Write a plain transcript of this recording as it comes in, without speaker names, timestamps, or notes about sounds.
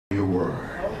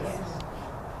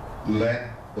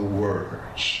let the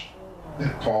words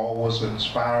that Paul was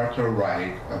inspired to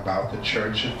write about the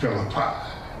church at Philippi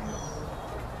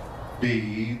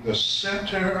be the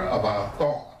center of our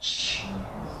thoughts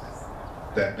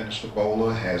that Minister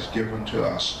Bowler has given to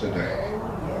us today.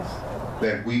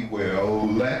 That we will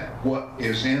let what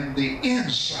is in the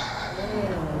inside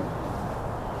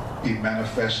be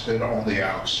manifested on the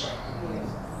outside.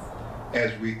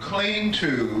 As we cling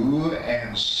to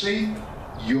and seek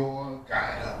your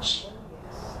guidance.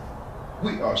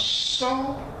 We are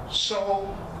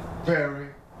so very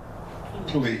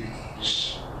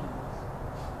pleased.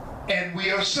 And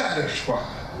we are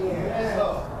satisfied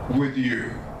with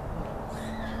you.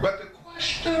 But the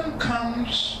question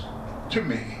comes to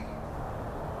me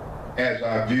as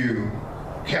I view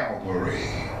Calvary.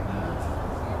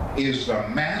 Is the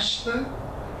Master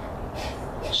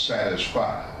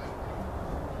satisfied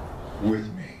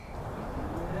with me?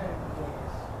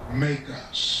 Make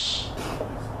us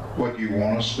what you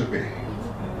want us to be.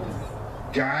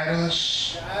 Guide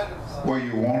us where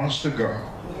you want us to go.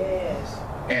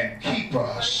 And keep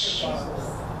us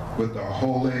with the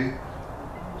Holy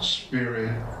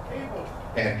Spirit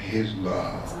and His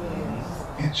love.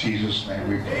 In Jesus' name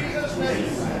we pray.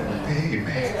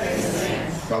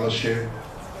 Amen. Fellowship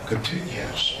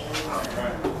continues.